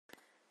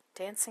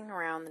Dancing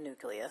Around the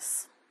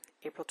Nucleus,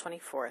 April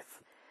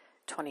 24th,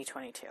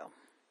 2022.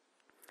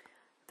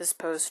 This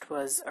post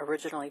was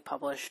originally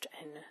published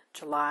in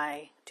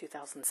July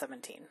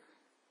 2017.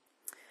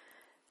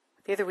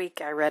 The other week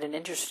I read an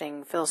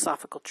interesting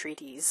philosophical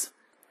treatise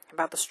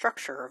about the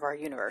structure of our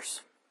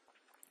universe,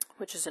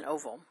 which is an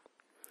oval.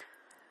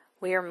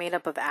 We are made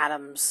up of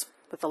atoms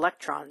with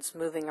electrons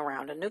moving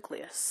around a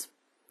nucleus.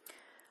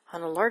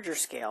 On a larger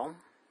scale,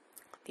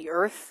 the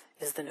Earth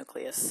is the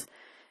nucleus,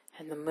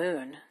 and the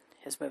moon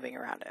is moving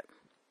around it.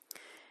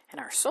 In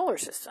our solar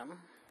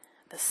system,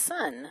 the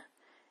sun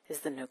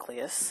is the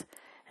nucleus,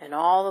 and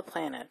all the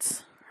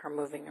planets are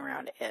moving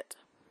around it.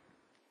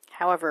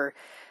 However,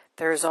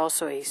 there is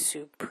also a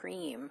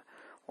supreme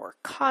or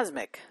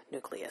cosmic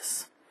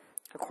nucleus,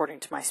 according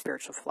to my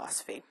spiritual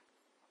philosophy.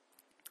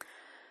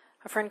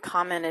 A friend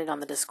commented on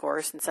the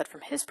discourse and said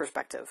from his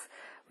perspective,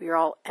 we are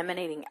all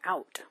emanating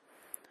out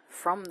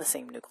from the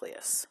same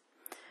nucleus.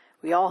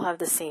 We all have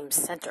the same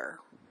center,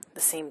 the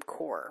same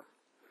core.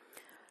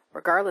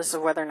 Regardless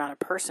of whether or not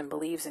a person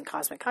believes in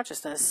cosmic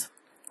consciousness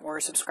or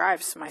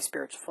subscribes to my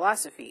spiritual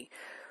philosophy,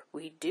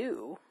 we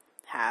do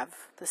have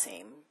the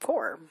same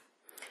core.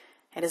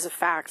 It is a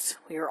fact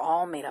we are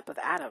all made up of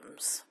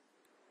atoms.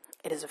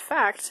 It is a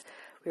fact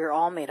we are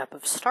all made up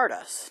of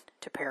stardust,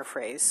 to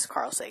paraphrase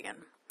Carl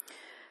Sagan.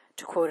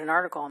 To quote an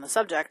article on the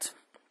subject,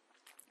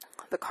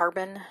 the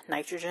carbon,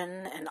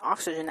 nitrogen, and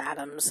oxygen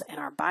atoms in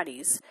our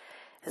bodies,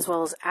 as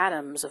well as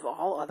atoms of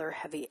all other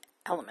heavy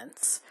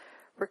elements,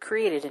 were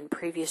created in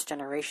previous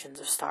generations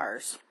of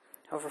stars,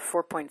 over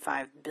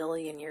 4.5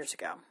 billion years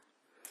ago.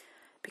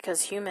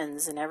 Because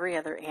humans and every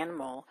other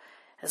animal,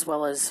 as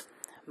well as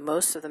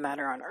most of the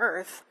matter on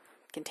Earth,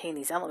 contain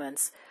these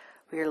elements,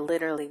 we are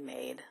literally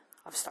made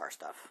of star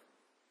stuff.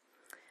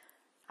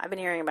 I've been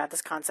hearing about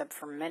this concept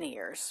for many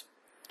years,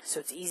 so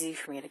it's easy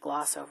for me to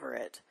gloss over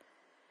it.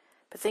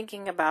 But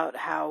thinking about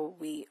how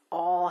we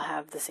all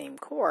have the same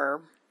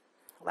core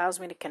allows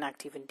me to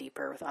connect even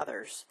deeper with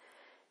others,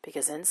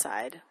 because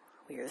inside,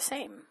 we are the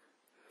same.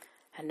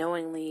 And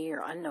knowingly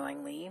or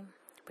unknowingly,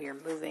 we are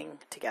moving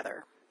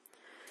together.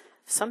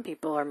 Some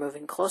people are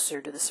moving closer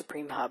to the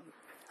Supreme Hub,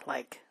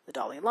 like the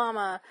Dalai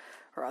Lama,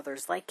 or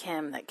others like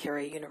him that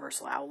carry a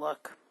universal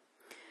outlook.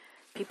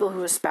 People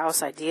who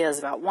espouse ideas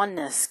about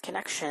oneness,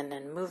 connection,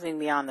 and moving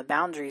beyond the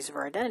boundaries of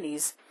our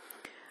identities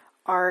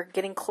are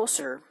getting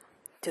closer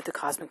to the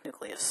cosmic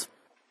nucleus.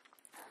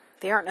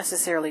 They aren't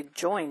necessarily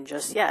joined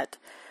just yet,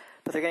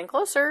 but they're getting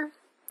closer.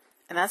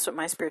 And that's what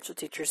my spiritual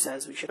teacher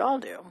says we should all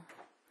do.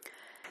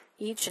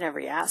 Each and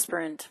every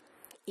aspirant,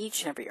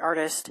 each and every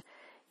artist,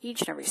 each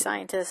and every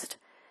scientist,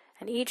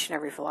 and each and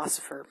every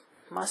philosopher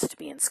must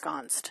be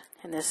ensconced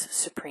in this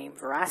supreme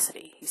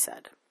veracity, he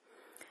said.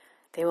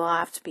 They will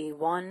have to be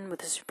one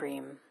with the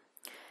supreme,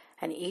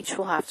 and each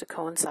will have to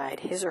coincide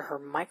his or her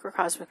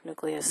microcosmic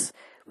nucleus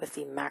with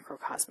the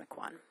macrocosmic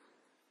one.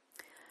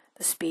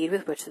 The speed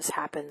with which this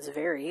happens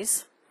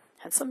varies,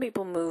 and some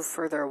people move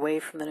further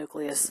away from the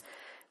nucleus,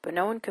 but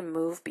no one can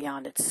move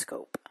beyond its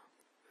scope.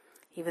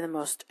 Even the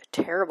most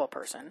terrible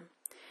person,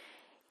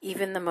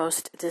 even the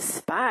most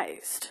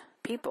despised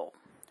people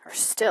are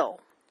still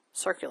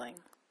circling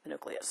the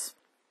nucleus.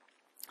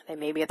 They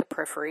may be at the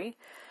periphery,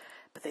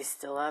 but they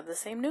still have the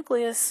same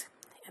nucleus,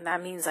 and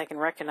that means I can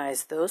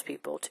recognize those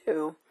people,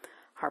 too,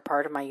 are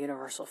part of my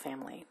universal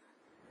family.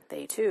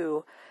 They,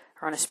 too,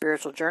 are on a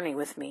spiritual journey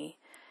with me,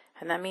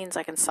 and that means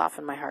I can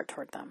soften my heart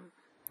toward them,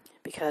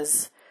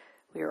 because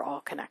we are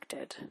all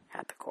connected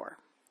at the core.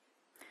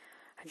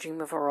 I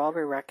dream of a world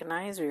where we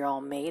recognize we are all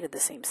made of the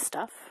same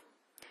stuff.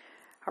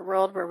 A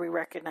world where we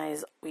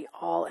recognize we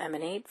all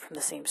emanate from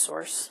the same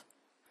source.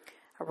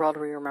 A world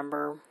where we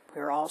remember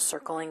we are all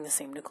circling the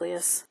same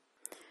nucleus.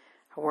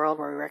 A world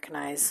where we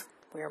recognize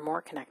we are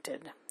more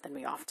connected than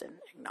we often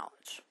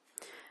acknowledge.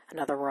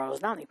 Another world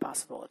is not only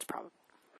possible, it's probable.